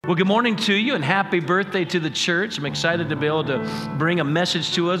Well, good morning to you and happy birthday to the church. I'm excited to be able to bring a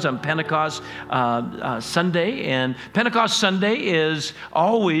message to us on Pentecost Sunday. And Pentecost Sunday is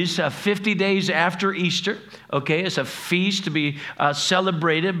always 50 days after Easter. Okay, it's a feast to be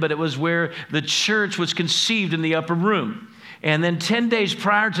celebrated, but it was where the church was conceived in the upper room. And then 10 days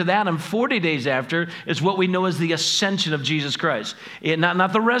prior to that and 40 days after is what we know as the ascension of Jesus Christ.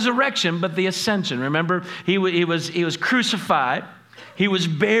 Not the resurrection, but the ascension. Remember, he was crucified. He was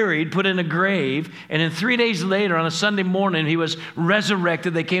buried, put in a grave, and then 3 days later, on a Sunday morning, he was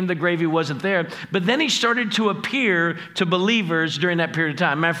resurrected. They came to the grave, he wasn't there. But then he started to appear to believers during that period of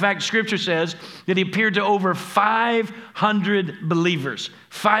time. Matter of fact, Scripture says that he appeared to over 500 believers.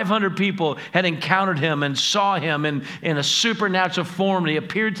 500 people had encountered him and saw him in a supernatural form. And he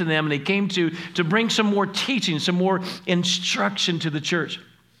appeared to them, and he came to bring some more teaching, some more instruction to the church.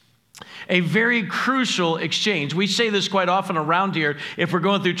 A very crucial exchange. We say this quite often around here. If we're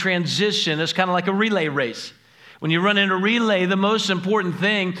going through transition, it's kind of like a relay race. When you run in a relay, the most important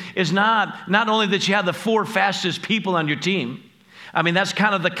thing is not only that you have the 4 fastest people on your team. I mean, that's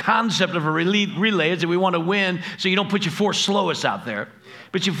kind of the concept of a relay, is that we want to win, so you don't put your 4 slowest out there.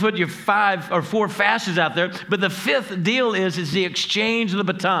 But you put your 5 or 4 fastest out there. But the 5th deal is the exchange of the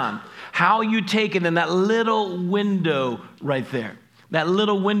baton. How you take it in that little window right there. That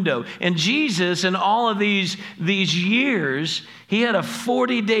little window. And Jesus, in all of these years, he had a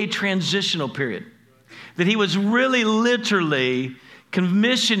 40-day transitional period that he was really literally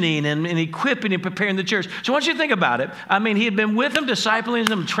commissioning and equipping and preparing the church. So I want you to think about it. I mean, he had been with them, discipling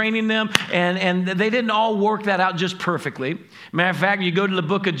them, training them, and they didn't all work that out just perfectly. Matter of fact, you go to the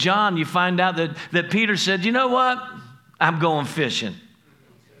book of John, you find out that Peter said, you know what? I'm going fishing.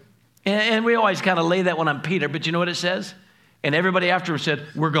 And we always kind of lay that one on Peter, but you know what it says? And everybody afterwards said,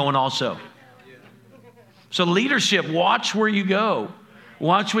 we're going also. So leadership, watch where you go.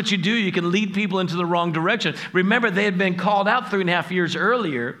 Watch what you do. You can lead people into the wrong direction. Remember, they had been called out 3.5 years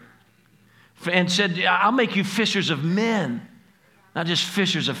earlier and said, I'll make you fishers of men, not just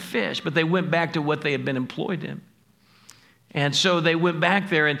fishers of fish. But they went back to what they had been employed in. And so they went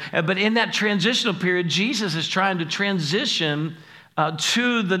back there. But in that transitional period, Jesus is trying to transition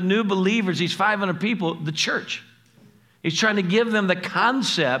to the new believers, these 500 people, the church. He's trying to give them the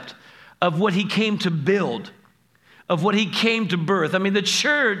concept of what he came to build, of what he came to birth. I mean, the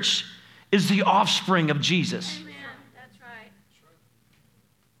church is the offspring of Jesus. Amen. That's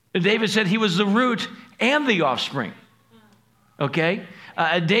right. David said he was the root and the offspring. Okay?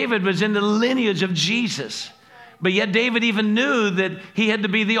 David was in the lineage of Jesus. But yet David even knew that he had to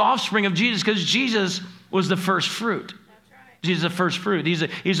be the offspring of Jesus because Jesus was the first fruit. That's right. Jesus is the first fruit.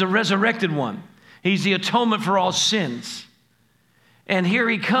 He's a resurrected one. He's the atonement for all sins. And here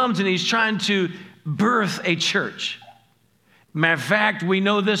he comes and he's trying to birth a church. Matter of fact, we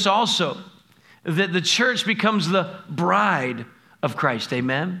know this also, that the church becomes the bride of Christ.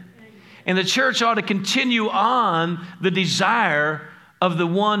 Amen? And the church ought to continue on the desire of the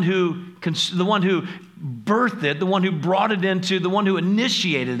one who birthed it, the one who brought it into, the one who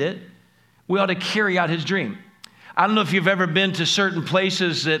initiated it. We ought to carry out his dream. I don't know if you've ever been to certain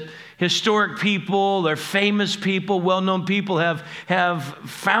places that historic people or famous people, well-known people have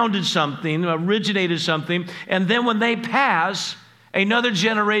founded something, originated something, and then when they pass, another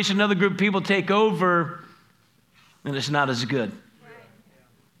generation, another group of people take over, and it's not as good.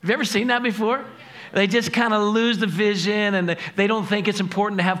 Have you ever seen that before? They just kind of lose the vision, and they don't think it's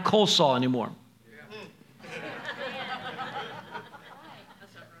important to have coleslaw anymore.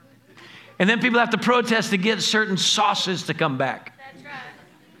 And then people have to protest to get certain sauces to come back. That's right.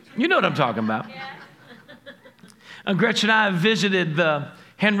 You know what I'm talking about. Yeah. Gretchen and I have visited the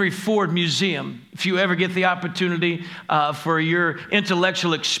Henry Ford Museum. If you ever get the opportunity for your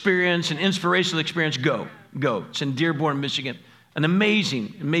intellectual experience and inspirational experience, go. It's in Dearborn, Michigan. An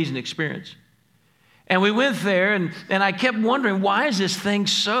amazing, amazing experience. And we went there, and I kept wondering, why is this thing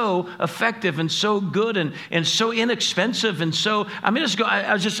so effective and so good and so inexpensive and so, I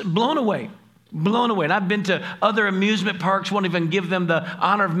was just blown away. And I've been to other amusement parks, won't even give them the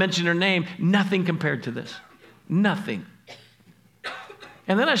honor of mentioning their name. Nothing compared to this. Nothing.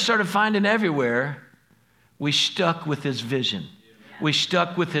 And then I started finding everywhere, we stuck with his vision. We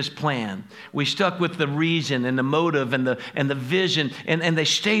stuck with his plan. We stuck with the reason and the motive and the vision, and they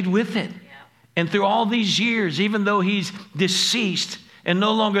stayed with it. And through all these years, even though he's deceased and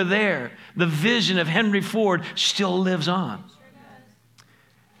no longer there, the vision of Henry Ford still lives on.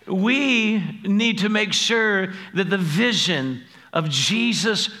 We need to make sure that the vision of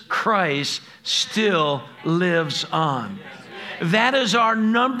Jesus Christ still lives on. That is our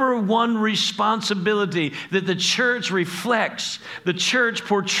number one responsibility, that the church reflects, the church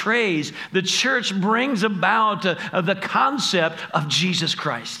portrays, the church brings about the concept of Jesus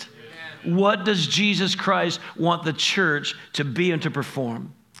Christ. What does Jesus Christ want the church to be and to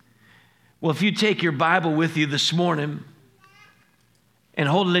perform? Well, if you take your Bible with you this morning and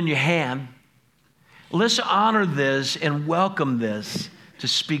hold it in your hand, let's honor this and welcome this to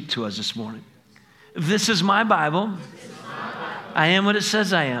speak to us this morning. This is my Bible. I am what it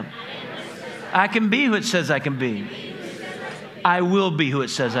says I am. I can be who it says I can be. I will be who it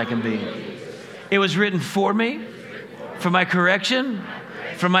says I can be. It was written for me, for my correction,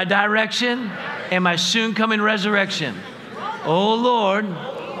 for my direction, and my soon coming resurrection. Oh Lord,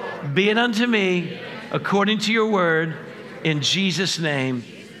 be it unto me according to your word. In Jesus' name,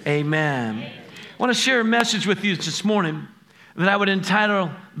 amen. I want to share a message with you this morning that I would entitle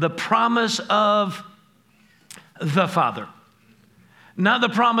The Promise of the Father. Not the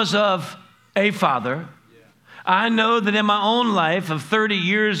promise of a father. I know that in my own life of 30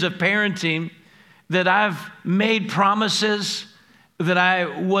 years of parenting that I've made promises that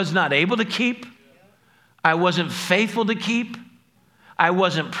I was not able to keep. I wasn't faithful to keep. I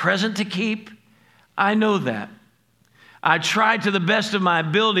wasn't present to keep. I know that. I tried to the best of my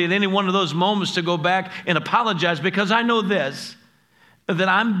ability at any one of those moments to go back and apologize, because I know this, that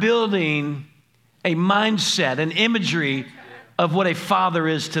I'm building a mindset, an imagery of what a father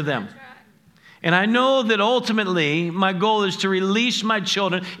is to them. And I know that ultimately my goal is to release my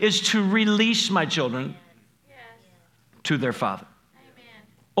children, to their father.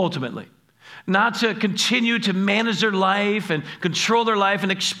 Ultimately. Not to continue to manage their life and control their life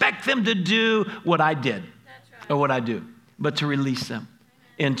and expect them to do what I did or what I do, but to release them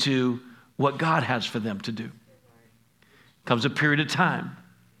into what God has for them to do. Comes a period of time.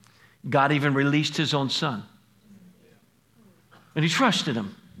 God even released his own son. And he trusted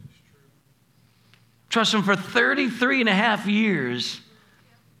him. Trusted him for 33 and a half years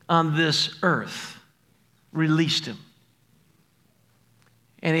on this earth. Released him.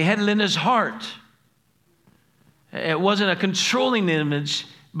 And he had it in his heart. It wasn't a controlling image,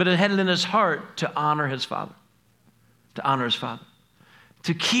 but it had it in his heart to honor his father. To honor his father.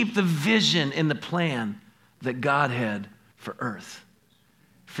 To keep the vision and the plan that God had for earth.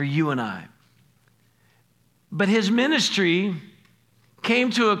 For you and I. But his ministry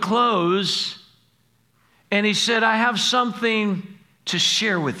came to a close, and he said, I have something to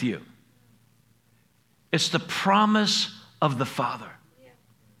share with you. It's the promise of the Father.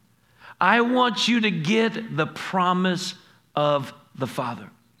 I want you to get the promise of the Father.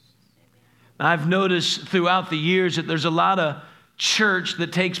 I've noticed throughout the years that there's a lot of church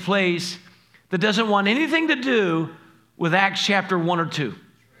that takes place that doesn't want anything to do with Acts chapter 1 or 2.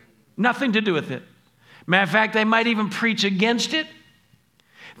 Nothing to do with it. Matter of fact, they might even preach against it.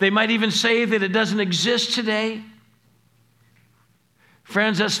 They might even say that it doesn't exist today.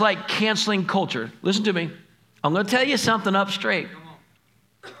 Friends, that's like canceling culture. Listen to me. I'm going to tell you something up straight.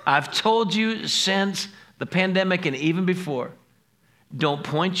 I've told you since the pandemic and even before, don't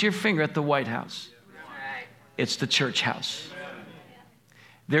point your finger at the White House. It's the church house.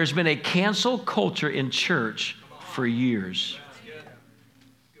 There's been a cancel culture in church for years.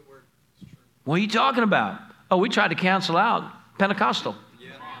 What are you talking about? Oh, we tried to cancel out Pentecostal,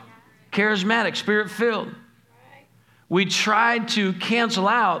 charismatic, spirit-filled. We tried to cancel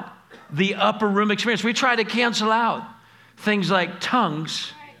out the upper room experience. We tried to cancel out things like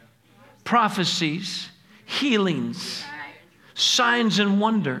tongues, prophecies, healings, signs and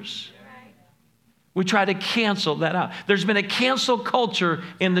wonders. We try to cancel that out. There's been a cancel culture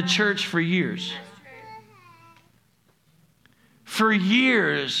in the church for years. For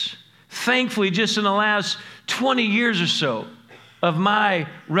years, thankfully, just in the last 20 years or so of my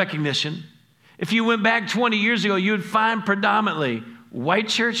recognition, if you went back 20 years ago, you would find predominantly white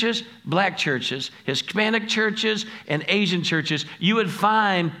churches, black churches, Hispanic churches, and Asian churches. You would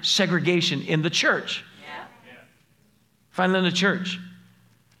find segregation in the church. Find it in the church.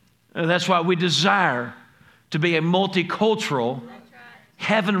 That's why we desire to be a multicultural,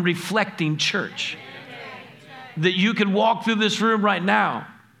 heaven-reflecting church. That you can walk through this room right now.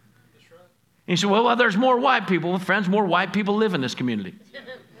 And you say, well, there's more white people. Well, friends, more white people live in this community.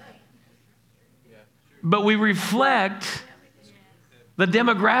 But we reflect the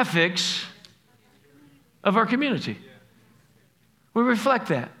demographics of our community. We reflect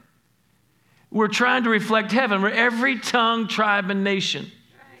that. We're trying to reflect heaven. We're every tongue, tribe, and nation.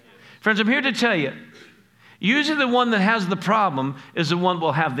 Friends, I'm here to tell you, usually the one that has the problem is the one that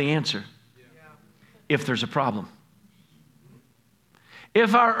will have the answer if there's a problem.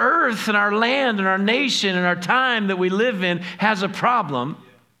 If our earth and our land and our nation and our time that we live in has a problem,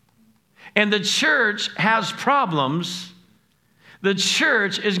 and the church has problems, the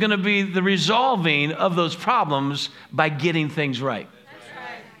church is going to be the resolving of those problems by getting things right.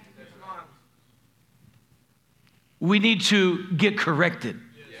 We need to get corrected.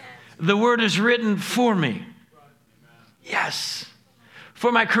 The word is written for me. Yes.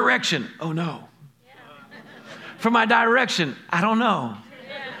 For my correction. Oh no. For my direction. I don't know.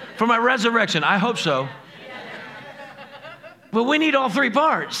 For my resurrection. I hope so. But we need all three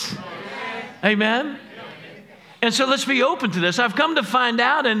parts. Amen. And so let's be open to this. I've come to find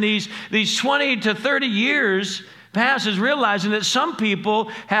out in these 20 to 30 years past is realizing that some people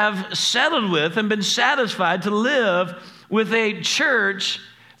have settled with and been satisfied to live with a church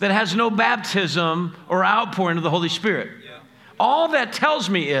that has no baptism or outpouring of the Holy Spirit. Yeah. All that tells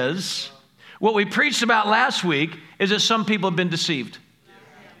me is, what we preached about last week, is that some people have been deceived.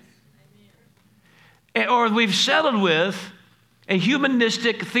 Yeah. Or we've settled with a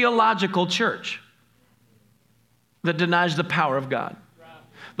humanistic theological church that denies the power of God.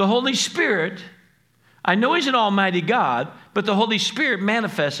 The Holy Spirit, I know He's an almighty God, but the Holy Spirit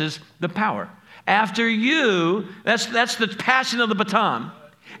manifests the power. After you, that's the passing of the baton.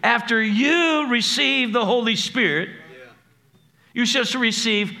 After you receive the Holy Spirit, you're supposed to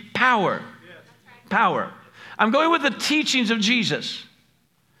receive power. Power. I'm going with the teachings of Jesus.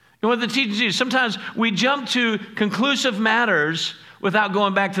 Going with the teachings of Jesus. Sometimes we jump to conclusive matters without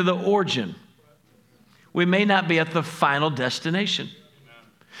going back to the origin. We may not be at the final destination.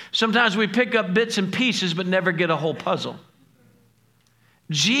 Sometimes we pick up bits and pieces but never get a whole puzzle.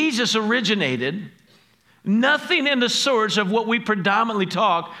 Jesus originated nothing in the source of what we predominantly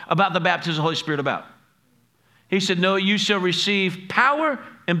talk about the baptism of the Holy Spirit about. He said, no, you shall receive power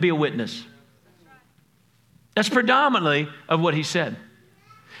and be a witness. That's predominantly of what He said.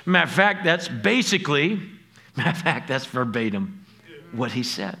 Matter of fact, that's verbatim what He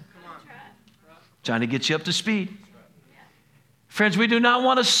said. Trying to get you up to speed. Friends, we do not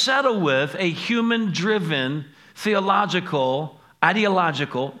want to settle with a human-driven, theological,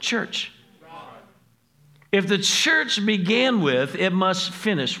 ideological church. If the church began with, it must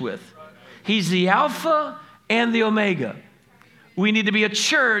finish with. He's the Alpha and the Omega. We need to be a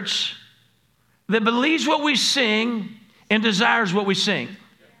church that believes what we sing and desires what we sing.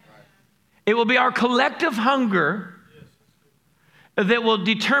 It will be our collective hunger that will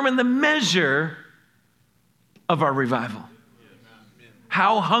determine the measure of our revival.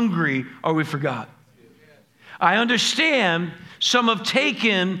 How hungry are we for God? I understand some have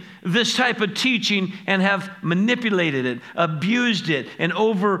taken this type of teaching and have manipulated it, abused it, and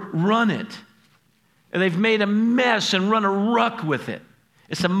overrun it. And they've made a mess and run a ruck with it.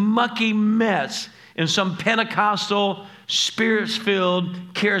 It's a mucky mess in some Pentecostal,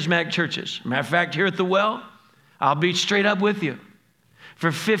 spirit-filled, charismatic churches. Matter of fact, here at the Well, I'll be straight up with you.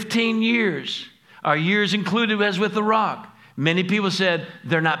 For 15 years, our years included as with the Rock, many people said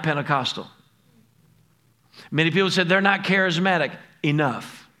they're not Pentecostal. Many people said they're not charismatic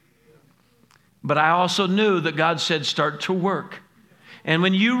enough. But I also knew that God said start to work. And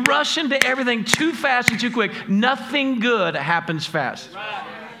when you rush into everything too fast and too quick, nothing good happens fast. Right.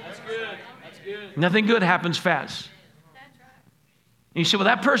 That's good. That's good. Nothing good happens fast. And you say, well,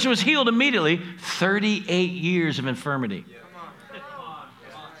 that person was healed immediately. 38 years of infirmity.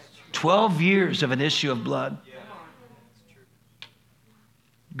 12 years of an issue of blood.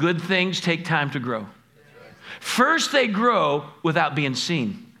 Good things take time to grow. First, they grow without being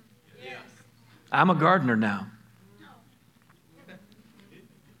seen. I'm a gardener now.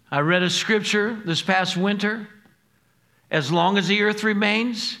 I read a scripture this past winter. As long as the earth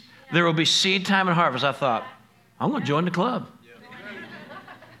remains, there will be seed time and harvest. I thought, I'm going to join the club.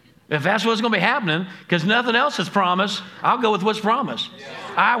 If that's what's going to be happening, because nothing else is promised, I'll go with what's promised.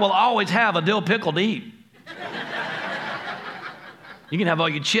 I will always have a dill pickle to eat. You can have all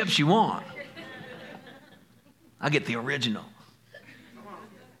your chips you want. I'll get the original.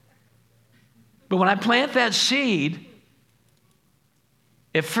 But when I plant that seed,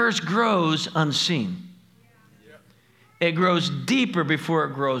 it first grows unseen. It grows deeper before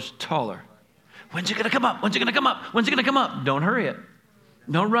it grows taller. When's it going to come up? When's it going to come up? When's it going to come up? Don't hurry it.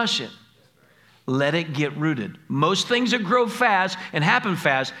 Don't rush it. Let it get rooted. Most things that grow fast and happen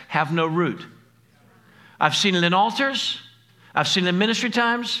fast have no root. I've seen it in altars. I've seen it in ministry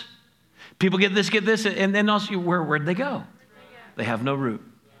times. People get this, and then also, where'd they go? They have no root.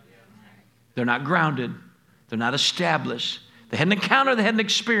 They're not grounded. They're not established. They had an encounter, they had an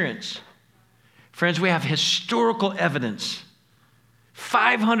experience. Friends, we have historical evidence.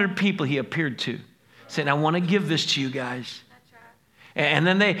 500 people He appeared to, saying, I want to give this to you guys. And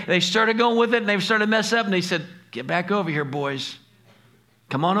then they started going with it, and they started to mess up, and they said, get back over here, boys.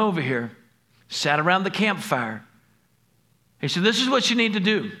 Come on over here. Sat around the campfire. He said, this is what you need to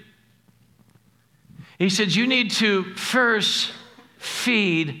do. He said, you need to first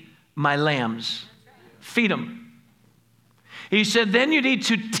feed my lambs. Feed them. He said, then you need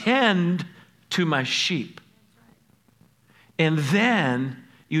to tend to my sheep. And then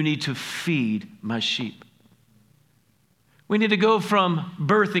you need to feed my sheep. We need to go from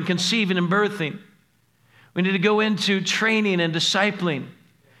birthing, conceiving and birthing. We need to go into training and discipling.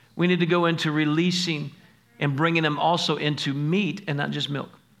 We need to go into releasing and bringing them also into meat and not just milk.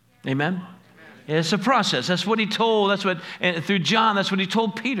 Amen? It's a process. That's what he told. And through John, that's what he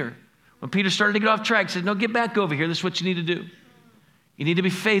told Peter. When Peter started to get off track, he said, no, get back over here. This is what you need to do. You need to be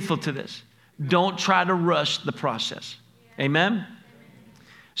faithful to this. Don't try to rush the process. Amen?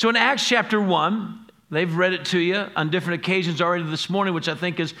 So in Acts chapter 1, they've read it to you on different occasions already this morning, which I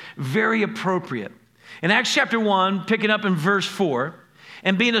think is very appropriate. In Acts chapter 1, picking up in verse 4,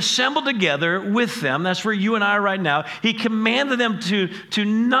 and being assembled together with them, that's where you and I are right now, he commanded them to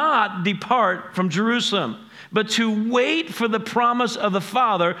not depart from Jerusalem, but to wait for the promise of the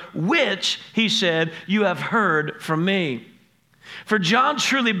Father, which, he said, you have heard from me. For John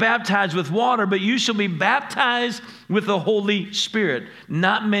truly baptized with water, but you shall be baptized with the Holy Spirit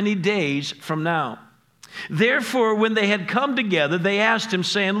not many days from now. Therefore, when they had come together, they asked him,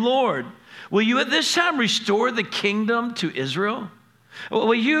 saying, Lord, will you at this time restore the kingdom to Israel?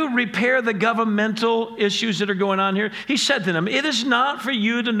 Will you repair the governmental issues that are going on here? He said to them, it is not for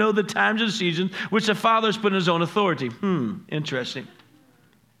you to know the times and seasons which the Father has put in his own authority. Interesting.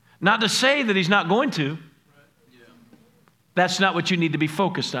 Not to say that he's not going to. That's not what you need to be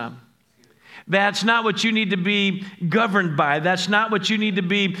focused on. That's not what you need to be governed by. That's not what you need to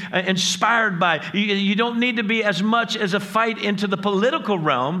be inspired by. You don't need to be as much as a fight into the political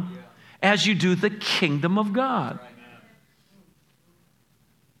realm as you do the kingdom of God.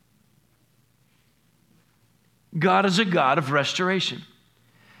 God is a God of restoration.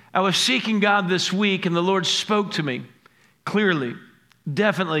 I was seeking God this week, and the Lord spoke to me clearly,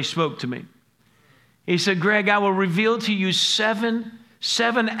 definitely spoke to me. He said, Greg, I will reveal to you seven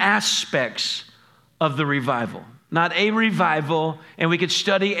aspects of the revival. Not a revival, and we could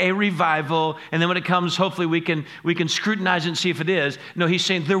study a revival, and then when it comes, hopefully we can scrutinize it and see if it is. No, he's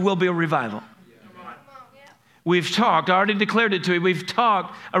saying there will be a revival. We've talked, I already declared it to you, we've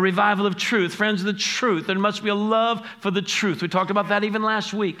talked a revival of truth. Friends, the truth. There must be a love for the truth. We talked about that even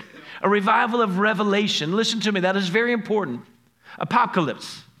last week. A revival of revelation. Listen to me, that is very important.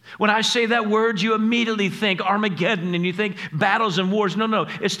 Apocalypse. When I say that word, you immediately think Armageddon and you think battles and wars. No,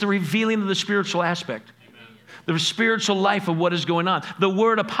 it's the revealing of the spiritual aspect. Amen. The spiritual life of what is going on. The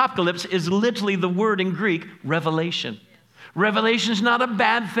word apocalypse is literally the word in Greek, revelation. Yes. Revelation is not a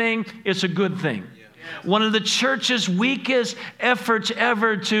bad thing, it's a good thing. One of the church's weakest efforts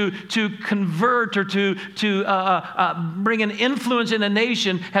ever to convert or to bring an influence in a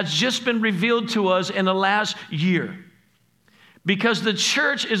nation has just been revealed to us in the last year. Because the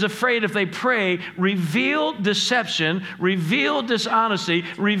church is afraid if they pray, reveal deception, reveal dishonesty,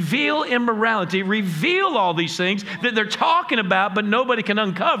 reveal immorality, reveal all these things that they're talking about but nobody can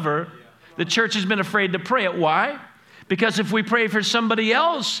uncover, the church has been afraid to pray it. Why? Because if we pray for somebody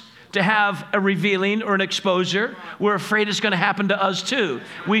else to have a revealing or an exposure, we're afraid it's going to happen to us too.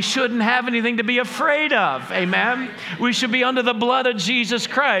 We shouldn't have anything to be afraid of. Amen? We should be under the blood of Jesus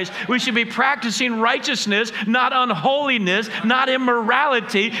Christ. We should be practicing righteousness, not unholiness, not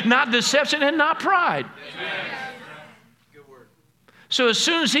immorality, not deception, and not pride. So as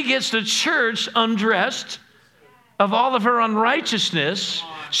soon as he gets the church undressed of all of her unrighteousness,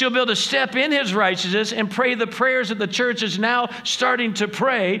 she'll be able to step in his righteousness and pray the prayers that the church is now starting to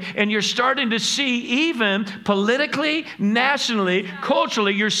pray. And you're starting to see, even politically, nationally,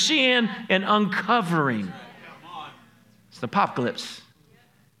 culturally, you're seeing an uncovering. It's the apocalypse.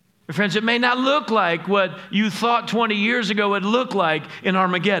 Friends, it may not look like what you thought 20 years ago would look like in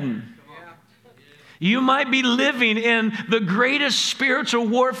Armageddon. You might be living in the greatest spiritual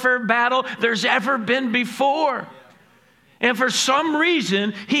warfare battle there's ever been before. And for some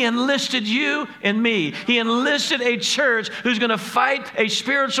reason, he enlisted you and me. He enlisted a church who's going to fight a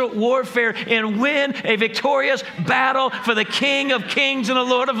spiritual warfare and win a victorious battle for the King of Kings and the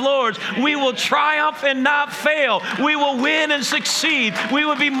Lord of Lords. We will triumph and not fail. We will win and succeed. We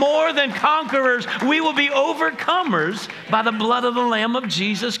will be more than conquerors. We will be overcomers by the blood of the Lamb of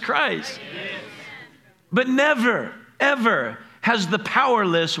Jesus Christ. But never, ever has the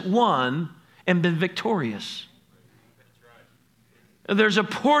powerless won and been victorious. There's a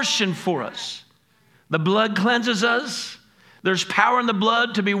portion for us. The blood cleanses us. There's power in the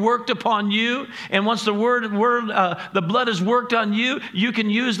blood to be worked upon you. And once the blood is worked on you, you can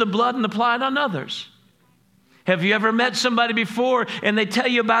use the blood and apply it on others. Have you ever met somebody before and they tell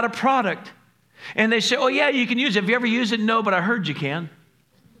you about a product? And they say, oh, yeah, you can use it. Have you ever used it? No, but I heard you can.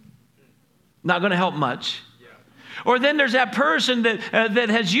 Not going to help much. Or then there's that person that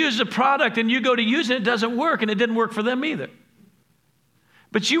has used a product and you go to use it, it doesn't work, and it didn't work for them either.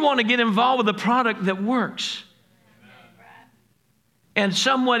 But you want to get involved with a product that works. And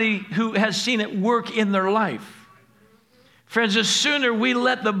somebody who has seen it work in their life. Friends, the sooner we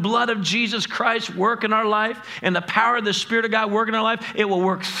let the blood of Jesus Christ work in our life and the power of the Spirit of God work in our life, it will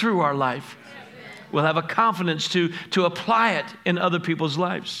work through our life. We'll have a confidence to apply it in other people's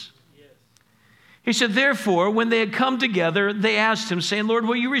lives. He said, therefore, when they had come together, they asked him, saying, Lord,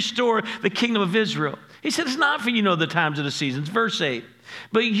 will you restore the kingdom of Israel? He said, it's not for you to know the times of the seasons. Verse 8,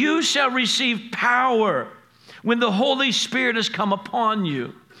 but you shall receive power when the Holy Spirit has come upon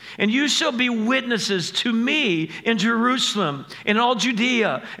you. And you shall be witnesses to me in Jerusalem, in all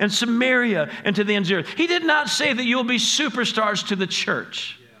Judea and Samaria, and to the ends of the earth. He did not say that you'll be superstars to the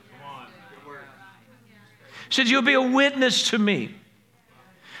church. He said, you'll be a witness to me.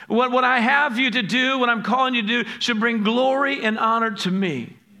 What I have you to do, what I'm calling you to do, should bring glory and honor to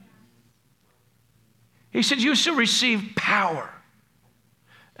me. He said, you shall receive power.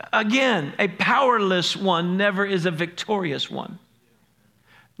 Again, a powerless one never is a victorious one.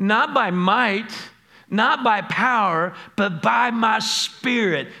 Not by might, not by power, but by my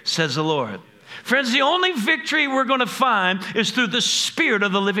Spirit, says the Lord. Friends, the only victory we're going to find is through the Spirit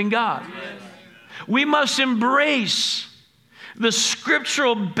of the living God. We must embrace the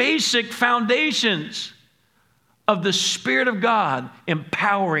scriptural basic foundations of the Spirit of God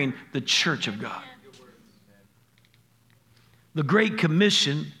empowering the church of God. The Great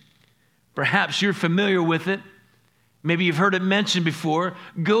Commission, perhaps you're familiar with it. Maybe you've heard it mentioned before.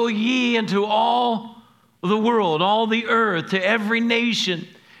 Go ye into all the world, all the earth, to every nation.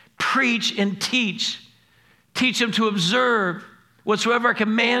 Preach and teach. Teach them to observe whatsoever I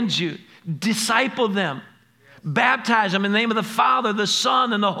command you. Disciple them. Baptize them in the name of the Father, the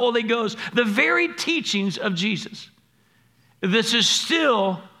Son, and the Holy Ghost. The very teachings of Jesus. This is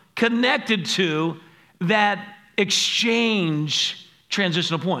still connected to that exchange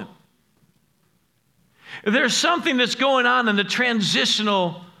transitional point. There's something that's going on in the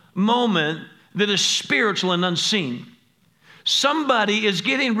transitional moment that is spiritual and unseen. Somebody is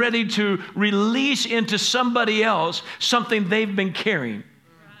getting ready to release into somebody else something they've been carrying.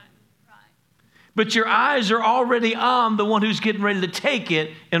 But your eyes are already on the one who's getting ready to take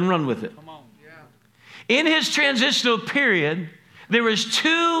it and run with it. In his transitional period, there was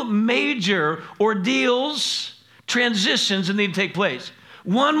two major ordeals, transitions that need to take place.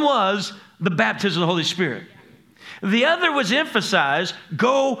 One was the baptism of the Holy Spirit. The other was emphasized,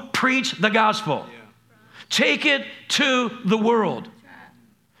 go preach the gospel. Take it to the world.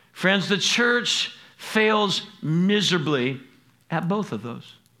 Friends, the church fails miserably at both of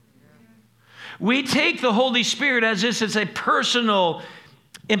those. We take the Holy Spirit as this is a personal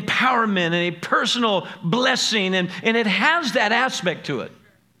empowerment and a personal blessing, and it has that aspect to it.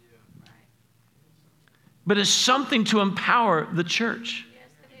 But it's something to empower the church.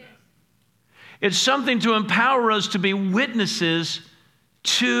 It's something to empower us to be witnesses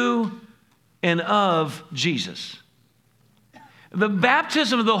to and of Jesus. The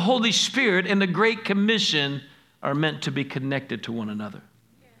baptism of the Holy Spirit and the Great Commission are meant to be connected to one another.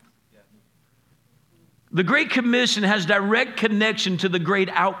 The Great Commission has direct connection to the great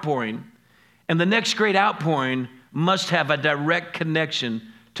outpouring, and the next great outpouring must have a direct connection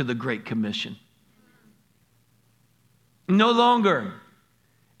to the Great Commission. No longer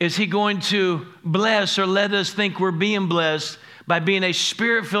is he going to bless or let us think we're being blessed by being a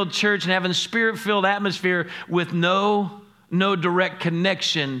Spirit-filled church and having a Spirit-filled atmosphere with no direct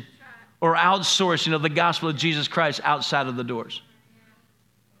connection or outsourcing of the gospel of Jesus Christ outside of the doors.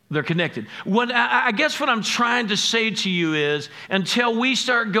 They're connected. I guess what I'm trying to say to you is, until we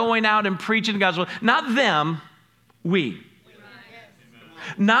start going out and preaching the gospel, not them, we.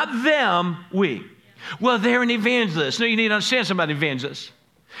 Not them, we. Well, they're an evangelist. No, you need to understand something about evangelists.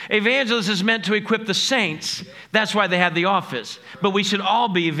 Evangelist is meant to equip the saints. That's why they have the office. But we should all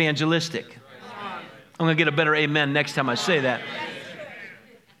be evangelistic. I'm going to get a better amen next time I say that.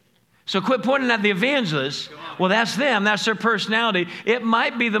 So quit pointing at the evangelists. Well, that's them. That's their personality. It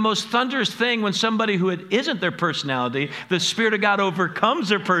might be the most thunderous thing when somebody who it isn't their personality, the Spirit of God overcomes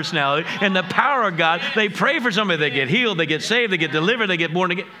their personality, and the power of God, they pray for somebody, they get healed, they get saved, they get delivered, they get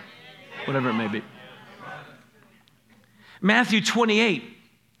born again, whatever it may be. Matthew 28,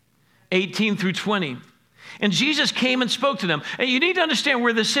 18 through 20. And Jesus came and spoke to them. And you need to understand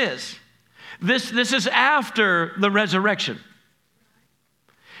where this is. This is after the resurrection.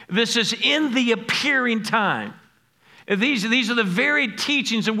 This is in the appearing time. These are the very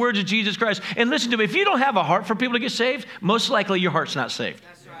teachings and words of Jesus Christ. And listen to me, if you don't have a heart for people to get saved, most likely your heart's not saved.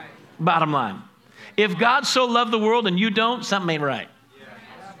 That's right. Bottom line. If God so loved the world and you don't, something ain't right. Yeah.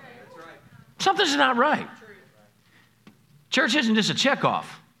 That's right. Something's not right. Church isn't just a checkoff.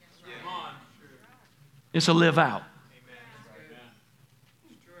 It's a live out.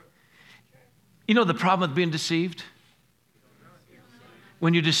 You know the problem with being deceived?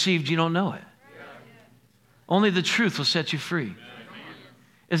 When you're deceived, you don't know it. Only the truth will set you free.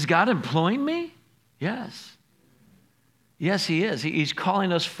 Is God employing me? Yes. Yes, He is. He's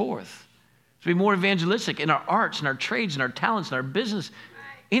calling us forth to be more evangelistic in our arts and our trades and our talents and our business.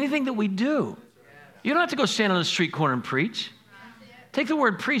 Anything that we do. You don't have to go stand on the street corner and preach. Take the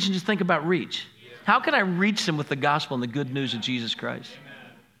word preach and just think about reach. How can I reach them with the gospel and the good news of Jesus Christ?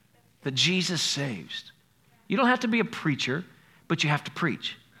 That Jesus saves. You don't have to be a preacher, but you have to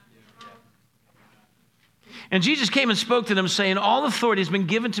preach. And Jesus came and spoke to them, saying, all authority has been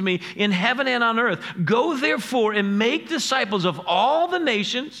given to me in heaven and on earth. Go therefore and make disciples of all the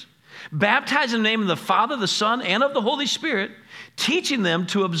nations, baptize in the name of the Father, the Son, and of the Holy Spirit, teaching them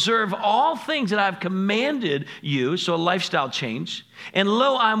to observe all things that I've commanded you, so a lifestyle change. And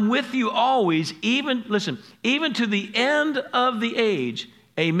lo, I'm with you always, even to the end of the age.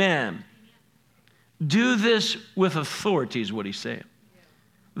 Amen. Do this with authority is what he's saying.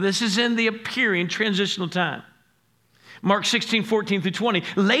 This is in the appearing transitional time. Mark 16, 14 through 20.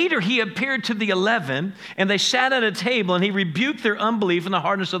 Later he appeared to the 11, and they sat at a table, and he rebuked their unbelief and the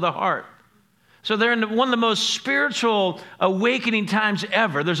hardness of the heart. So they're in one of the most spiritual awakening times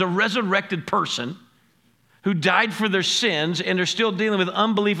ever. There's a resurrected person who died for their sins, and they're still dealing with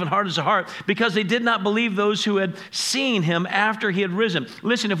unbelief and hardness of heart because they did not believe those who had seen him after he had risen.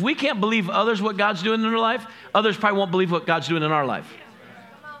 Listen, if we can't believe others what God's doing in their life, others probably won't believe what God's doing in our life.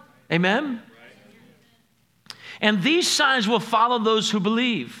 Amen? And these signs will follow those who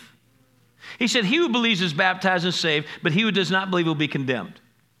believe. He said, he who believes is baptized and saved, but he who does not believe will be condemned.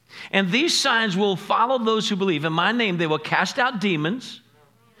 And these signs will follow those who believe. In my name, they will cast out demons.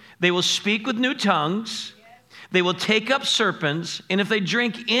 They will speak with new tongues. They will take up serpents. And if they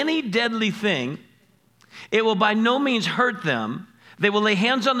drink any deadly thing, it will by no means hurt them. They will lay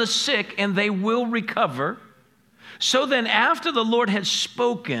hands on the sick and they will recover. So then, after the Lord had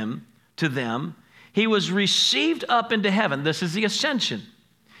spoken to them, he was received up into heaven. This is the ascension.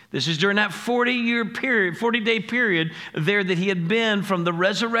 This is during that 40-day period there that he had been from the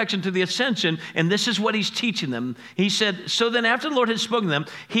resurrection to the ascension, and this is what he's teaching them. He said, so then after the Lord had spoken to them,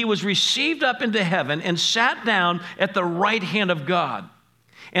 he was received up into heaven and sat down at the right hand of God.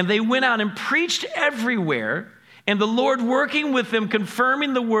 And they went out and preached everywhere, and the Lord working with them,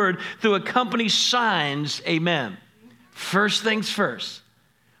 confirming the word through accompanying signs. Amen. First things first.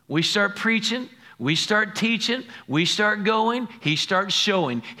 We start preaching. We start teaching, we start going, he starts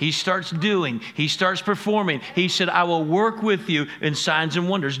showing, he starts doing, he starts performing. He said, I will work with you in signs and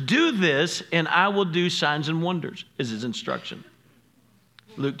wonders. Do this, and I will do signs and wonders, is his instruction.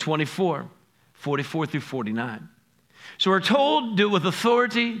 Luke 24, 44 through 49. So we're told, do it with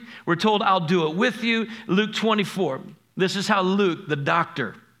authority. We're told, I'll do it with you. Luke 24. This is how Luke, the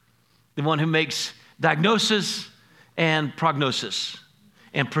doctor, the one who makes diagnosis and prognosis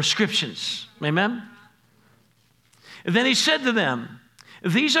and prescriptions. Amen? And then he said to them,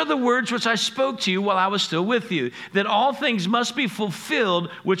 these are the words which I spoke to you while I was still with you, that all things must be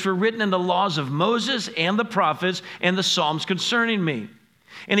fulfilled which were written in the laws of Moses and the prophets and the Psalms concerning me.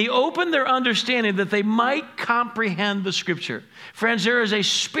 And he opened their understanding that they might comprehend the scripture. Friends, there is a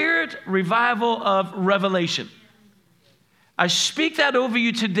spirit revival of revelation. I speak that over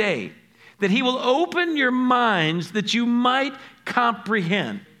you today, that he will open your minds that you might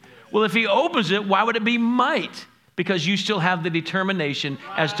comprehend. Well, if he opens it, why would it be might? Because you still have the determination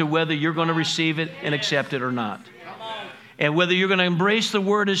as to whether you're going to receive it and accept it or not. And whether you're going to embrace the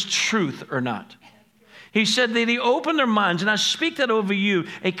word as truth or not. He said that he opened their minds, and I speak that over you,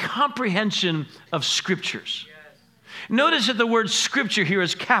 a comprehension of scriptures. Notice that the word scripture here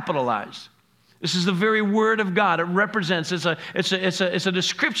is capitalized. This is the very word of God. It represents, it's a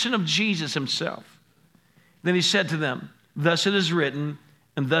description of Jesus himself. Then he said to them, thus it is written,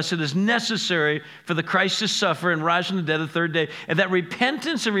 and thus it is necessary for the Christ to suffer and rise from the dead the third day, and that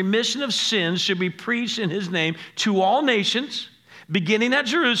repentance and remission of sins should be preached in his name to all nations, beginning at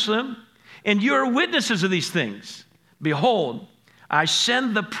Jerusalem, and you are witnesses of these things. Behold, I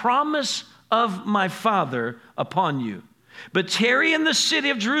send the promise of my Father upon you. But tarry in the city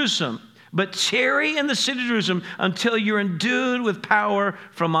of Jerusalem but tarry in the city of Jerusalem until you're endued with power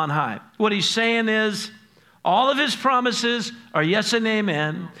from on high. What he's saying is, all of his promises are yes and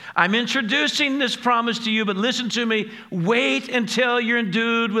amen. I'm introducing this promise to you, but listen to me. Wait until you're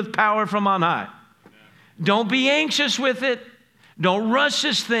endued with power from on high. Don't be anxious with it. Don't rush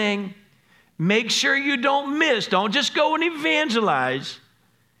this thing. Make sure you don't miss. Don't just go and evangelize.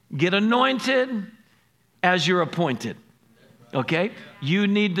 Get anointed as you're appointed. Okay? You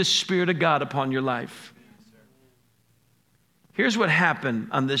need the Spirit of God upon your life. Here's what happened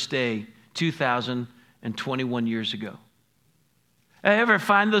on this day 2021 years ago. Ever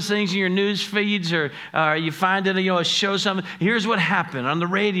find those things in your news feeds or you find it, a show something? Here's what happened on the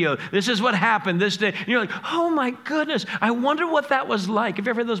radio. This is what happened this day. And you're like, oh my goodness, I wonder what that was like. Have you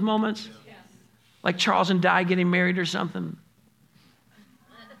ever had those moments? Yes. Like Charles and Di getting married or something?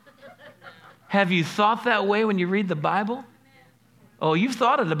 Have you thought that way when you read the Bible? Oh, you've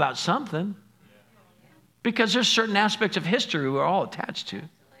thought it about something. Because there's certain aspects of history we're all attached to.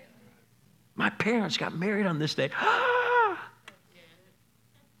 My parents got married on this day.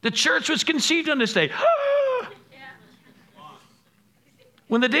 The church was conceived on this day.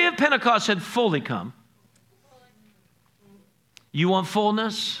 When the day of Pentecost had fully come, you want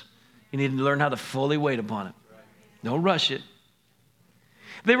fullness? You need to learn how to fully wait upon it. Don't rush it.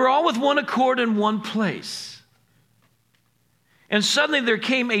 They were all with one accord in one place. And suddenly there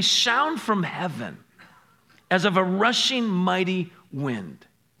came a sound from heaven as of a rushing mighty wind.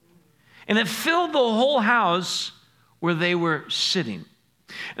 And it filled the whole house where they were sitting.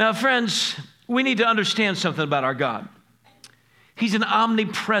 Now, friends, we need to understand something about our God. He's an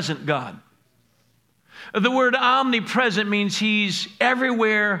omnipresent God. The word omnipresent means he's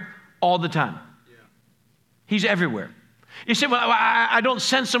everywhere all the time. He's everywhere. You say, well, I don't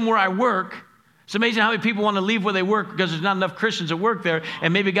sense him where I work. It's amazing how many people want to leave where they work because there's not enough Christians that work there,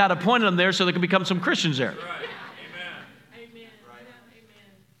 and maybe God appointed them there so there can become some Christians there. Right.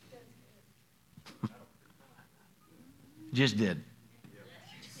 Just did.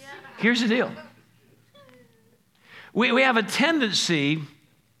 Here's the deal. We have a tendency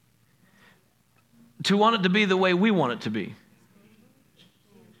to want it to be the way we want it to be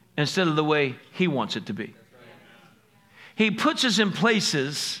instead of the way he wants it to be. He puts us in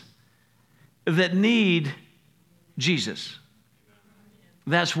places that need Jesus.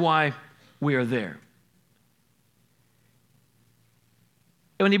 That's why we are there.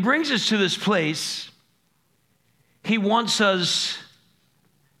 And when he brings us to this place, he wants us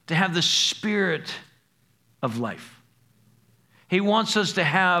to have the spirit of life. He wants us to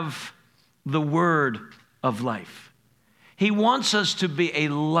have the word of life. He wants us to be a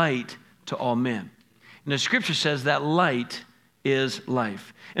light to all men. And the scripture says that light is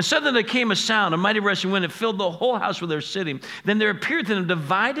life. And suddenly there came a sound, a mighty rushing wind, and filled the whole house where they were sitting. Then there appeared to them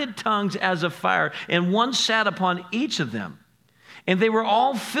divided tongues as of fire, and one sat upon each of them. And they were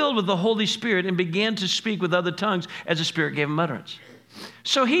all filled with the Holy Spirit and began to speak with other tongues as the Spirit gave them utterance.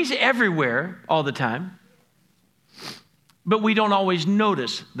 So he's everywhere all the time, but we don't always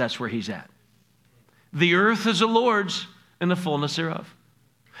notice that's where he's at. The earth is the Lord's and the fullness thereof.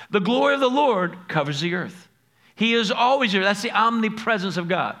 The glory of the Lord covers the earth. He is always here. That's the omnipresence of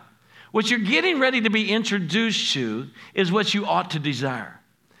God. What you're getting ready to be introduced to is what you ought to desire,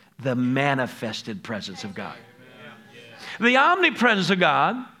 the manifested presence of God. The omnipresence of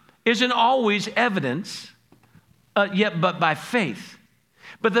God isn't always evidence, but by faith.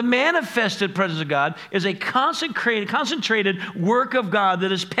 But the manifested presence of God is a concentrated work of God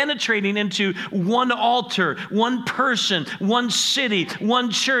that is penetrating into one altar, one person, one city,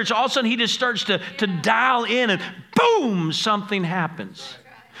 one church. All of a sudden, he just starts to dial in and boom, something happens.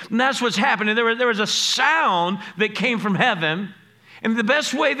 And that's what's happening. There was a sound that came from heaven. And the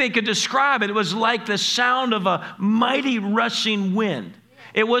best way they could describe it was like the sound of a mighty rushing wind.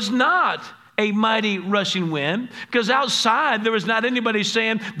 It was not a mighty rushing wind because outside there was not anybody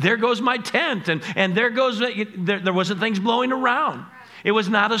saying, there goes my tent, and there goes, there wasn't things blowing around. It was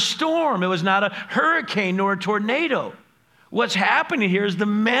not a storm. It was not a hurricane nor a tornado. What's happening here is the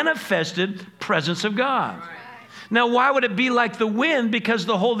manifested presence of God. Now, why would it be like the wind? Because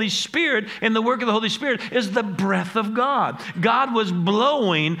the Holy Spirit and the work of the Holy Spirit is the breath of God. God was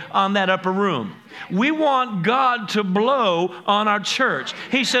blowing on that upper room. We want God to blow on our church.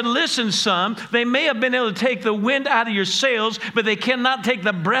 He said, listen, son, they may have been able to take the wind out of your sails, but they cannot take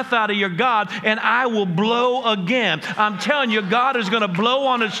the breath out of your God, and I will blow again. I'm telling you, God is going to blow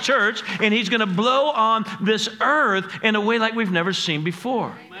on his church, and he's going to blow on this earth in a way like we've never seen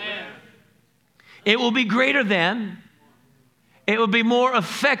before. Amen. It will be greater than, it will be more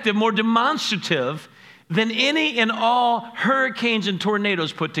effective, more demonstrative than any and all hurricanes and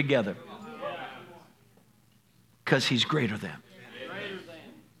tornadoes put together. because he's greater than.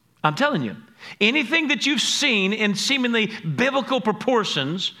 I'm telling you, anything that you've seen in seemingly biblical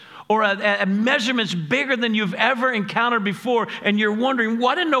proportions or a measurements bigger than you've ever encountered before, and you're wondering,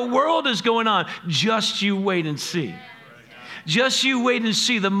 what in the world is going on? Just you wait and see. Just you wait and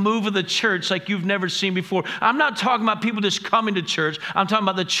see the move of the church like you've never seen before. I'm not talking about people just coming to church. I'm talking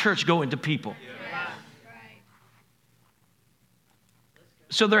about the church going to people.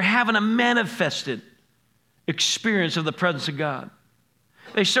 So they're having a manifested experience of the presence of God.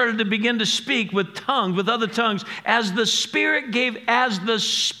 They started to begin to speak with tongues, with other tongues, as the Spirit gave, as the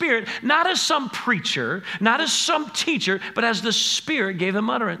Spirit, not as some preacher, not as some teacher, but as the Spirit gave them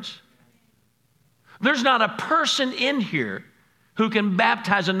utterance. There's not a person in here who can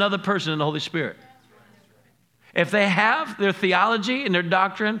baptize another person in the Holy Spirit. If they have, their theology and their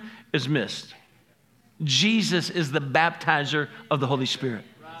doctrine is missed. Jesus is the baptizer of the Holy Spirit.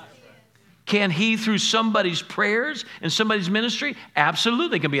 Can he, through somebody's prayers and somebody's ministry?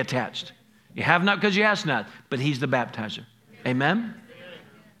 Absolutely can be attached. You have not because you ask not, but he's the baptizer. Amen?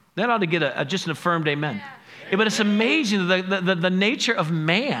 That ought to get just an affirmed amen. Yeah, but it's amazing the nature of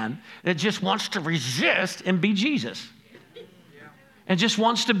man that just wants to resist and be Jesus. And just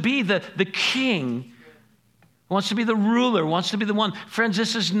wants to be the king, wants to be the ruler, wants to be the one. Friends,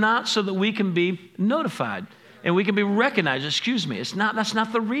 this is not so that we can be notified and we can be recognized. Excuse me. That's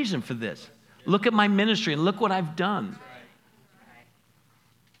not the reason for this. Look at my ministry and look what I've done.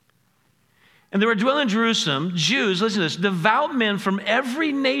 And there were dwelling in Jerusalem Jews, listen to this, devout men from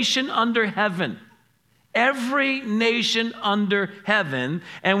every nation under heaven. Every nation under heaven.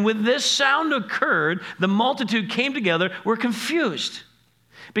 And when this sound occurred, the multitude came together, were confused,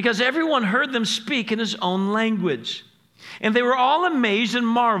 because everyone heard them speak in his own language. And they were all amazed and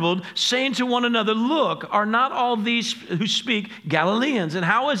marveled, saying to one another, look, are not all these who speak Galileans? And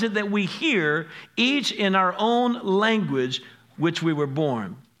how is it that we hear each in our own language which we were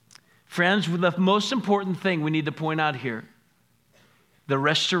born? Friends, the most important thing we need to point out here, the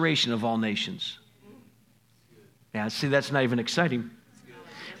restoration of all nations. Yeah, see, that's not even exciting.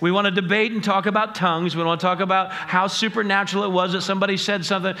 We want to debate and talk about tongues. We want to talk about how supernatural it was that somebody said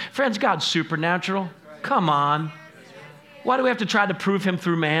something. Friends, God's supernatural. Come on. Why do we have to try to prove him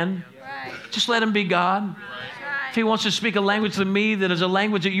through man? Just let him be God. If he wants to speak a language to me that is a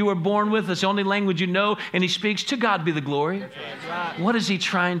language that you were born with, it's the only language you know, and he speaks, to God be the glory. What is he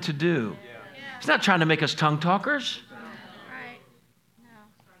trying to do? He's not trying to make us tongue talkers.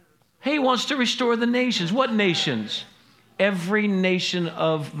 He wants to restore the nations. What nations? Every nation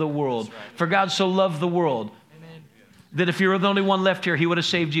of the world. For God so loved the world that if you were the only one left here, he would have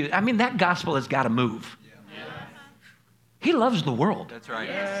saved you. I mean, that gospel has got to move. He loves the world. That's right.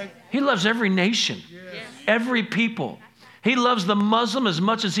 Yes. He loves every nation, every people. He loves the Muslim as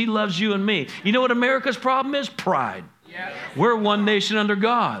much as he loves you and me. You know what America's problem is? Pride. Yes. We're one nation under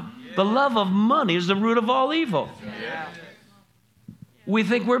God. Yes. The love of money is the root of all evil. Yes. We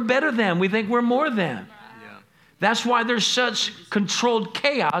think we're better than. We think we're more than. Yeah. That's why there's such controlled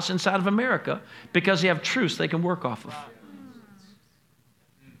chaos inside of America, because they have truths they can work off of.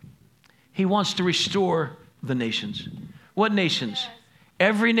 He wants to restore the nations. What nations?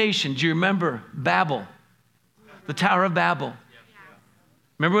 Every nation. Do you remember Babel? The Tower of Babel.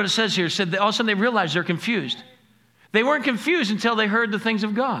 Remember what it says here? It said that all of a sudden they realized they're confused. They weren't confused until they heard the things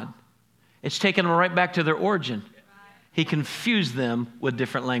of God. It's taken them right back to their origin. He confused them with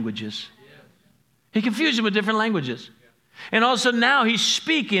different languages. He confused them with different languages. And also now he's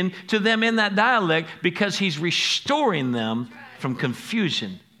speaking to them in that dialect because he's restoring them from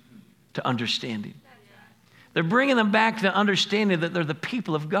confusion to understanding. They're bringing them back to understanding that they're the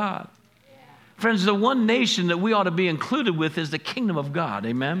people of God. Friends, the one nation that we ought to be included with is the kingdom of God.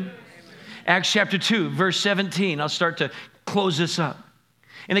 Amen? Acts chapter 2, verse 17. I'll start to close this up.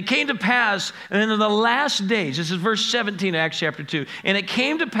 And it came to pass, and in the last days, this is verse 17 of Acts chapter 2. And it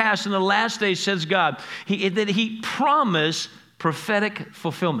came to pass in the last days, says God, that he promised prophetic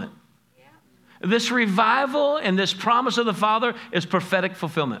fulfillment. This revival and this promise of the Father is prophetic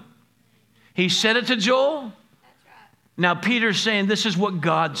fulfillment. He said it to Joel. Now Peter's saying this is what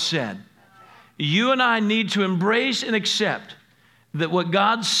God said. You and I need to embrace and accept that what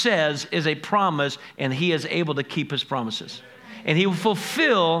God says is a promise, and he is able to keep his promises. And he will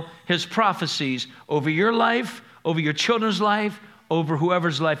fulfill his prophecies over your life, over your children's life, over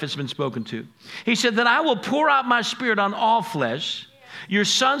whoever's life it's been spoken to. He said that I will pour out my spirit on all flesh, your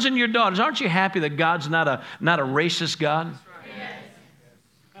sons and your daughters. Aren't you happy that God's not a racist God?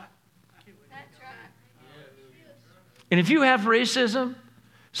 And if you have racism,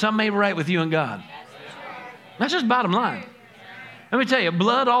 something ain't right with you and God. That's just bottom line. Let me tell you,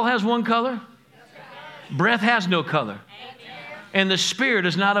 blood all has one color. Breath has no color. And the Spirit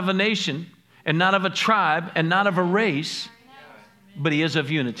is not of a nation and not of a tribe and not of a race, but He is of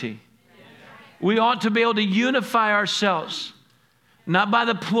unity. We ought to be able to unify ourselves, not by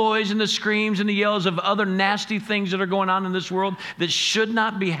the ploys and the screams and the yells of other nasty things that are going on in this world that should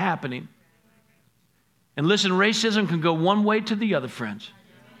not be happening. And listen, racism can go one way to the other, friends.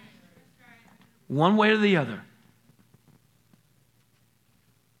 One way to the other.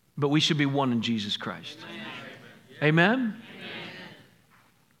 But we should be one in Jesus Christ. Amen?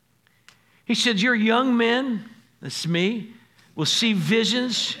 He said, your young men, that's me, will see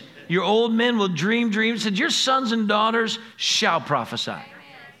visions. Your old men will dream dreams. He said, your sons and daughters shall prophesy.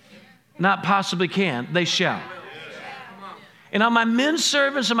 Not possibly can, they shall. And on my men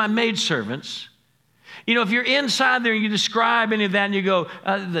servants and my maid servants, you know, if you're inside there and you describe any of that and you go,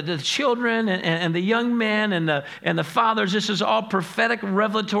 the children and the young men and the fathers, this is all prophetic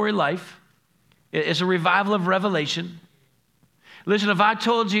revelatory life. It's a revival of revelation. Listen, if I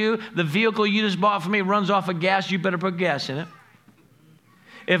told you the vehicle you just bought for me runs off of gas, you better put gas in it.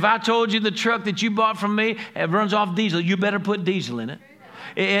 If I told you the truck that you bought from me runs off diesel, you better put diesel in it.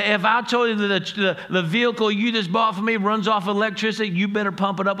 If I told you that the vehicle you just bought from me runs off electricity, you better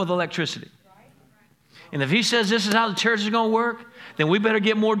pump it up with electricity. And if he says this is how the church is going to work, then we better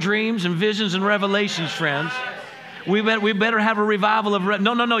get more dreams and visions and revelations, friends. We better have a revival of...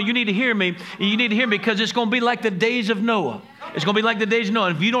 No, you need to hear me. You need to hear me because it's going to be like the days of Noah. It's going to be like the days of Noah.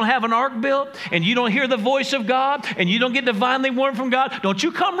 And if you don't have an ark built and you don't hear the voice of God and you don't get divinely warned from God, don't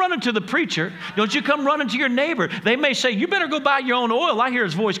you come running to the preacher. Don't you come running to your neighbor. They may say, you better go buy your own oil. I hear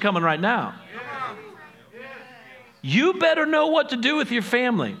his voice coming right now. You better know what to do with your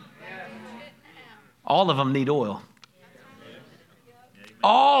family. All of them need oil.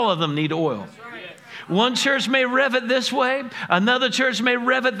 All of them need oil. One church may rev it this way. Another church may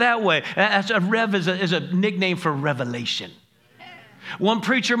rev it that way. A rev is a nickname for revelation. One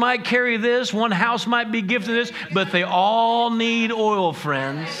preacher might carry this. One house might be gifted this. But they all need oil,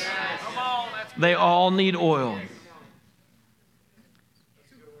 friends. They all need oil.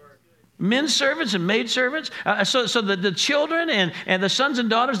 Men servants and maid servants. So the children and the sons and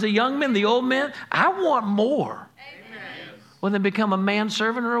daughters, the young men, the old men, I want more. Well, then become a man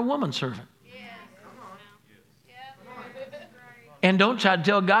servant or a woman servant. And don't try to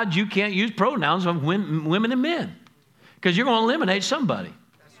tell God you can't use pronouns of women and men, because you're going to eliminate somebody.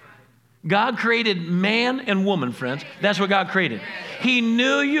 God created man and woman, friends. That's what God created. He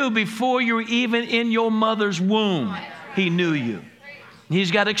knew you before you were even in your mother's womb. He knew you. He's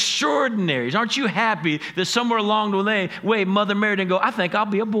got extraordinaries. Aren't you happy that somewhere along the way, Mother Mary didn't go, I think I'll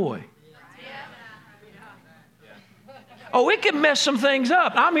be a boy. Oh, it can mess some things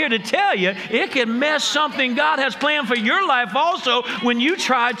up. I'm here to tell you, it can mess something God has planned for your life also when you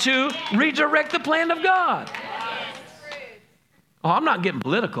try to redirect the plan of God. Oh, I'm not getting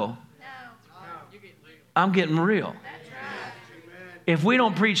political. I'm getting real. If we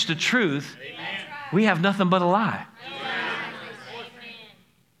don't preach the truth, we have nothing but a lie.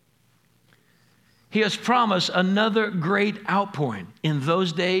 He has promised another great outpouring in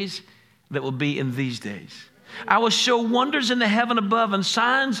those days that will be in these days. I will show wonders in the heaven above and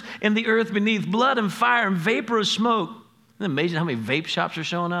signs in the earth beneath, blood and fire and vapor of smoke. Isn't it amazing how many vape shops are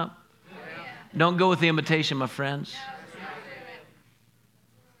showing up? Don't go with the imitation, my friends.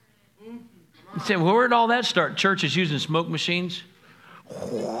 You say, well, where did all that start? Churches using smoke machines?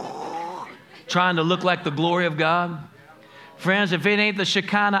 Trying to look like the glory of God? Friends, if it ain't the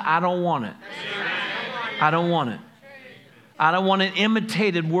Shekinah, I don't want it. I don't want it. I don't want an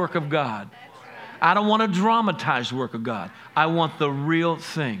imitated work of God. I don't want a dramatized work of God. I want the real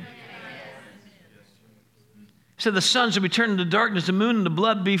thing. He said the sun shall be turned into darkness, the moon into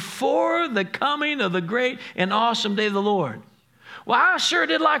blood before the coming of the great and awesome day of the Lord. Well, I sure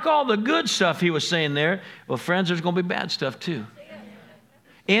did like all the good stuff he was saying there. Well, friends, there's going to be bad stuff too.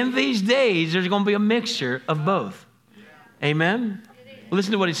 In these days, there's going to be a mixture of both. Amen? Well,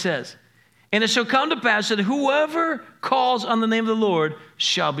 listen to what he says. And it shall come to pass that whoever calls on the name of the Lord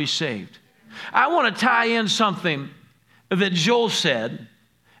shall be saved. I want to tie in something that Joel said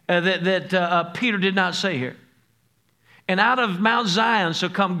that Peter did not say here. And out of Mount Zion shall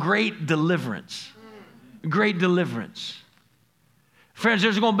come great deliverance. Great deliverance. Friends,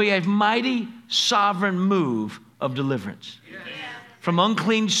 there's going to be a mighty sovereign move of deliverance. Yes. From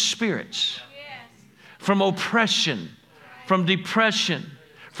unclean spirits, yes. From oppression, from depression,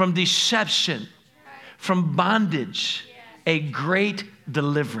 from deception, from bondage, a great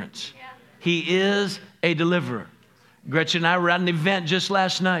deliverance. He is a deliverer. Gretchen and I were at an event just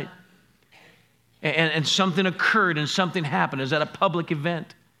last night, and something occurred and something happened. It was at a public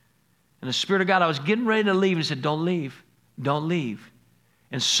event. And the Spirit of God, I was getting ready to leave, and He said, don't leave. Don't leave.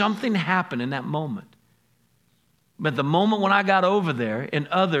 And something happened in that moment. But the moment when I got over there and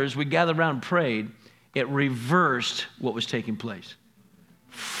others, we gathered around and prayed, it reversed what was taking place.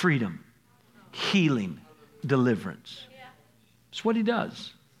 Freedom, healing, deliverance. It's what He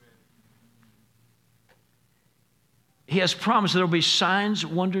does. He has promised that there will be signs,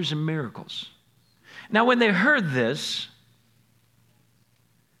 wonders, and miracles. Now, when they heard this,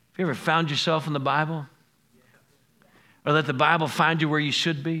 have you ever found yourself in the Bible? Or let the Bible find you where you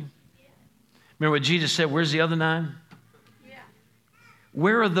should be? Remember what Jesus said, where's the other 9? Yeah.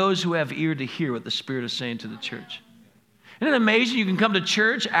 Where are those who have ear to hear what the Spirit is saying to the church? Isn't it amazing? You can come to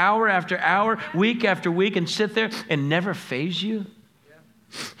church hour after hour, week after week, and sit there and never faze you?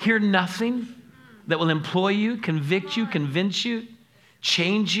 Hear nothing that will employ you, convict you, convince you,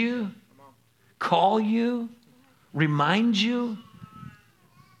 change you, call you, remind you.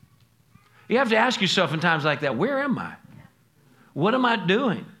 You have to ask yourself in times like that, where am I? What am I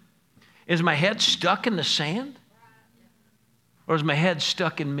doing? Is my head stuck in the sand? Or is my head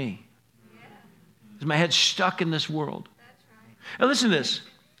stuck in me? Is my head stuck in this world? Now listen to this.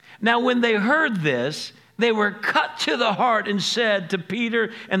 Now when they heard this, they were cut to the heart and said to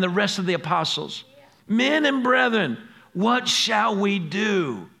Peter and the rest of the apostles, men and brethren, what shall we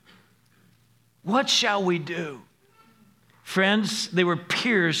do? What shall we do? Friends, they were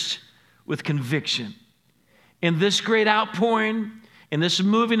pierced with conviction. In this great outpouring, in this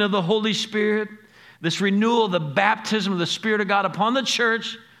moving of the Holy Spirit, this renewal of the baptism of the Spirit of God upon the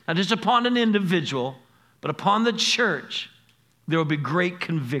church, not just upon an individual, but upon the church, there will be great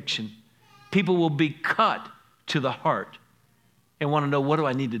conviction. People will be cut to the heart and want to know, what do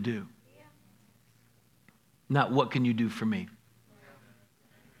I need to do? Not what can you do for me?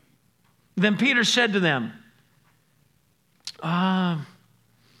 Then Peter said to them,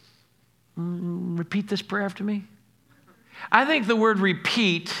 repeat this prayer after me. I think the word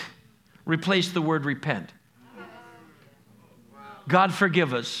repeat replaced the word repent. God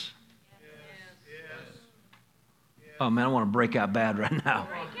forgive us. Oh man, I want to break out bad right now.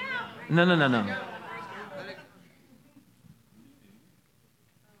 No.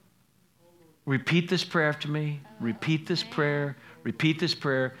 Repeat this prayer after me. Repeat this prayer. Repeat this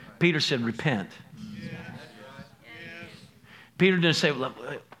prayer. Peter said, repent. Peter didn't say, well,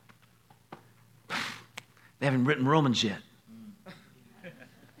 they haven't written Romans yet.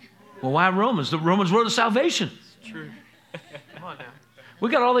 Well, why Romans? The Romans wrote of salvation. It's true. Come on now.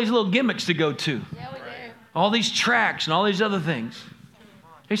 We got all these little gimmicks to go to. Yeah, we do. All these tracks and all these other things.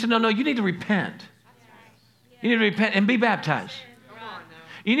 He said, no, you need to repent. You need to repent and be baptized.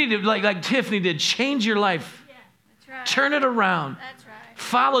 You need to, like Tiffany did, change your life. That's right. Turn it around. That's right.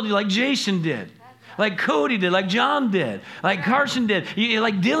 Follow you like Jason did. Like Cody did, like John did, like Carson did,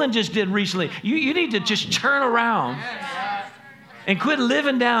 like Dylan just did recently. You need to just turn around and quit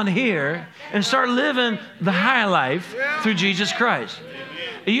living down here and start living the high life through Jesus Christ.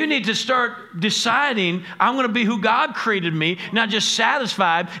 You need to start deciding, I'm going to be who God created me, not just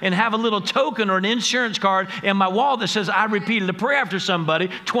satisfied and have a little token or an insurance card in my wall that says I repeated a prayer after somebody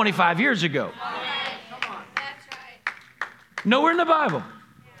 25 years ago. That's right. Nowhere in the Bible.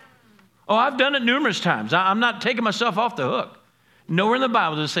 Oh, I've done it numerous times. I'm not taking myself off the hook. Nowhere in the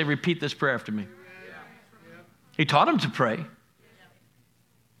Bible does it say, repeat this prayer after me. He taught him to pray.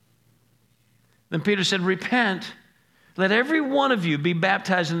 Then Peter said, repent. Let every one of you be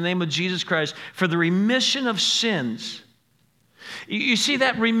baptized in the name of Jesus Christ for the remission of sins. You see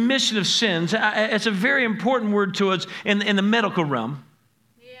that remission of sins, it's a very important word to us in the medical realm.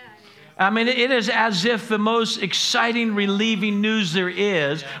 I mean, it is as if the most exciting, relieving news there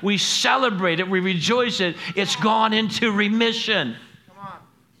is. We celebrate it. We rejoice it. It's gone into remission. Come on.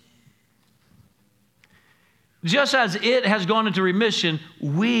 Just as it has gone into remission,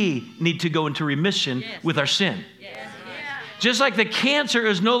 we need to go into remission with our sin. Just like the cancer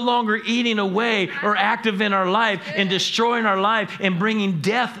is no longer eating away or active in our life and destroying our life and bringing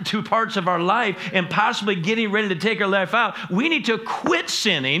death to parts of our life and possibly getting ready to take our life out, we need to quit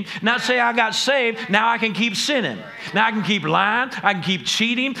sinning, not say I got saved, now I can keep sinning. Now I can keep lying, I can keep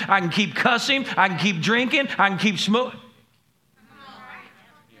cheating, I can keep cussing, I can keep drinking, I can keep smoking.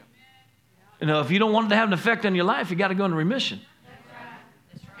 You know, if you don't want it to have an effect on your life, you got to go into remission.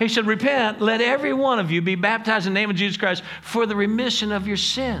 He said, repent, let every one of you be baptized in the name of Jesus Christ for the remission of your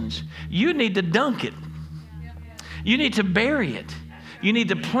sins. You need to dunk it. You need to bury it. You need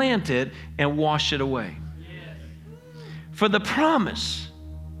to plant it and wash it away. For the promise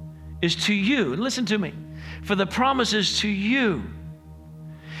is to you. Listen to me. For the promise is to you.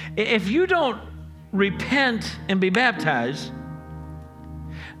 If you don't repent and be baptized,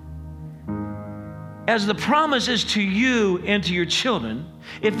 as the promise is to you and to your children,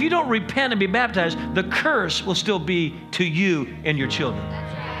 if you don't repent and be baptized, the curse will still be to you and your children.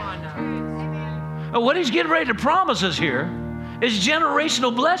 What he's getting ready to promise us here is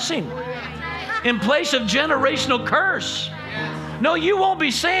generational blessing in place of generational curse. No, you won't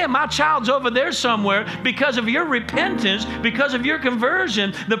be saying my child's over there somewhere because of your repentance, because of your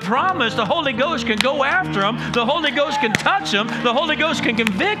conversion. The promise, the Holy Ghost can go after them. The Holy Ghost can touch them. The Holy Ghost can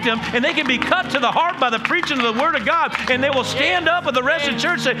convict them, and they can be cut to the heart by the preaching of the Word of God, and they will stand up with the rest of the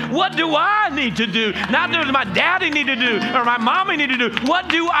church and say, what do I need to do? Not what does my daddy need to do or my mommy need to do. What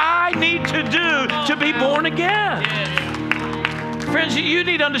do I need to do to be born again? Friends, you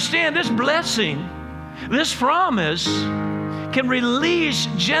need to understand this blessing, this promise can release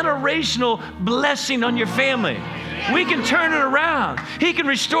generational blessing on your family. We can turn it around. He can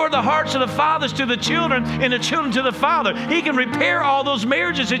restore the hearts of the fathers to the children and the children to the father. He can repair all those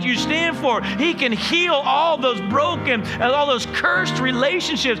marriages that you stand for. He can heal all those broken and all those cursed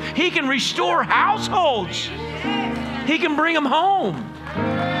relationships. He can restore households. He can bring them home.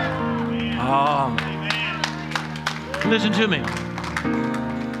 Oh. Listen to me.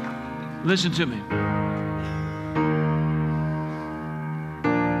 Listen to me.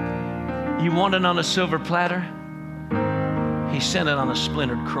 You want it on a silver platter? He sent it on a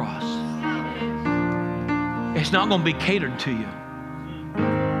splintered cross. It's not going to be catered to you.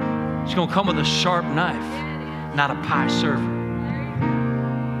 It's going to come with a sharp knife, not a pie server.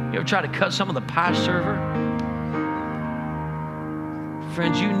 You ever try to cut some of the pie server?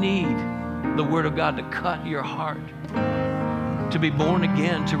 Friends, you need the Word of God to cut your heart, to be born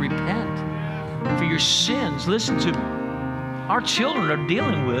again, to repent for your sins. Listen to me. Our children are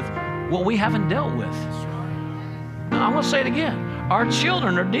dealing with what we haven't dealt with. Now, I'm going to say it again. Our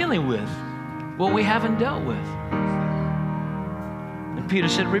children are dealing with what we haven't dealt with. And Peter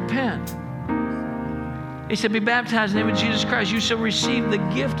said, repent. He said, be baptized in the name of Jesus Christ. You shall receive the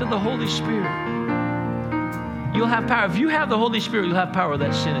gift of the Holy Spirit. You'll have power. If you have the Holy Spirit, you'll have power of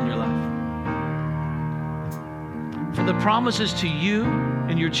that sin in your life. For the promises to you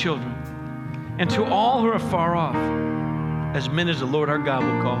and your children, and to all who are far off, as many as the Lord our God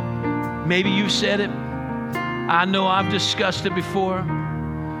will call. Maybe you've said it. I know I've discussed it before.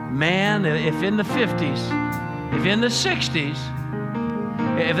 Man, if in the 50s, if in the 60s,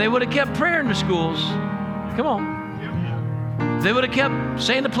 if they would have kept prayer in the schools, come on. If they would have kept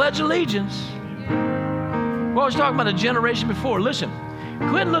saying the Pledge of Allegiance. Well, I was talking about a generation before. Listen,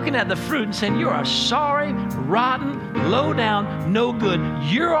 quit looking at the fruit and saying, you are sorry, rotten, low down, no good.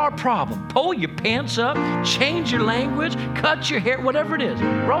 You're our problem. Pull your pants up, change your language, cut your hair, whatever it is.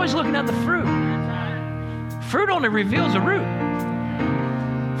 We're always looking at the fruit. Fruit only reveals the root.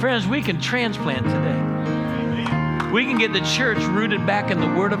 Friends, we can transplant today. We can get the church rooted back in the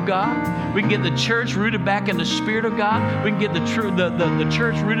Word of God. We can get the church rooted back in the Spirit of God. We can get the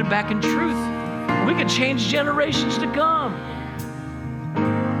church rooted back in truth. We can change generations to come.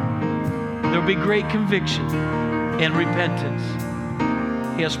 There'll be great conviction and repentance.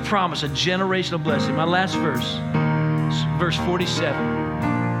 He has promised a generational blessing. My last verse, verse 47.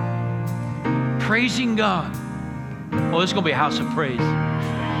 Praising God. Oh, this is going to be a house of praise.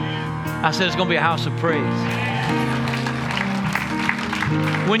 I said it's going to be a house of praise.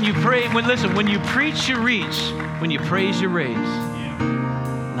 When you pray, when you preach, you reach. When you praise, you raise.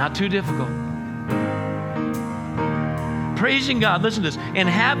 Not too difficult. Praising God, listen to this, and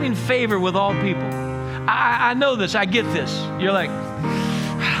having favor with all people. I know this, I get this. You're like,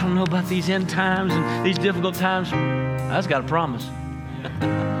 I don't know about these end times and these difficult times. I just got a promise.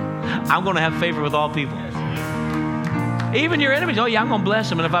 I'm going to have favor with all people. Even your enemies, oh yeah, I'm going to bless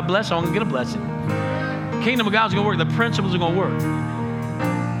them, and if I bless them, I'm going to get a blessing. Kingdom of God's going to work. The principles are going to work.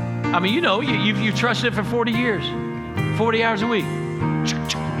 I mean, you know, you've trusted it for 40 years, 40 hours a week.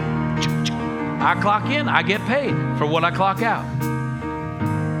 I clock in, I get paid for what I clock out.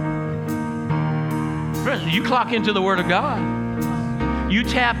 Friends, you clock into the Word of God. You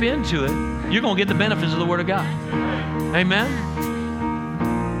tap into it, you're going to get the benefits of the Word of God. Amen?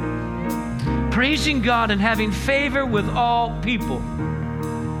 Praising God and having favor with all people.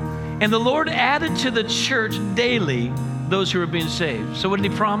 And the Lord added to the church daily those who were being saved. So what did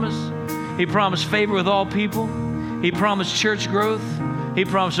He promise? He promised favor with all people. He promised church growth. He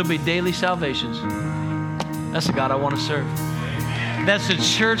promised there'll be daily salvations. That's the God I want to serve. That's the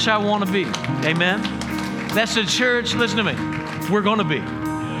church I want to be. Amen? That's the church, listen to me, we're going to be.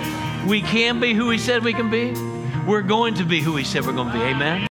 We can be who He said we can be. We're going to be who He said we're going to be. Amen?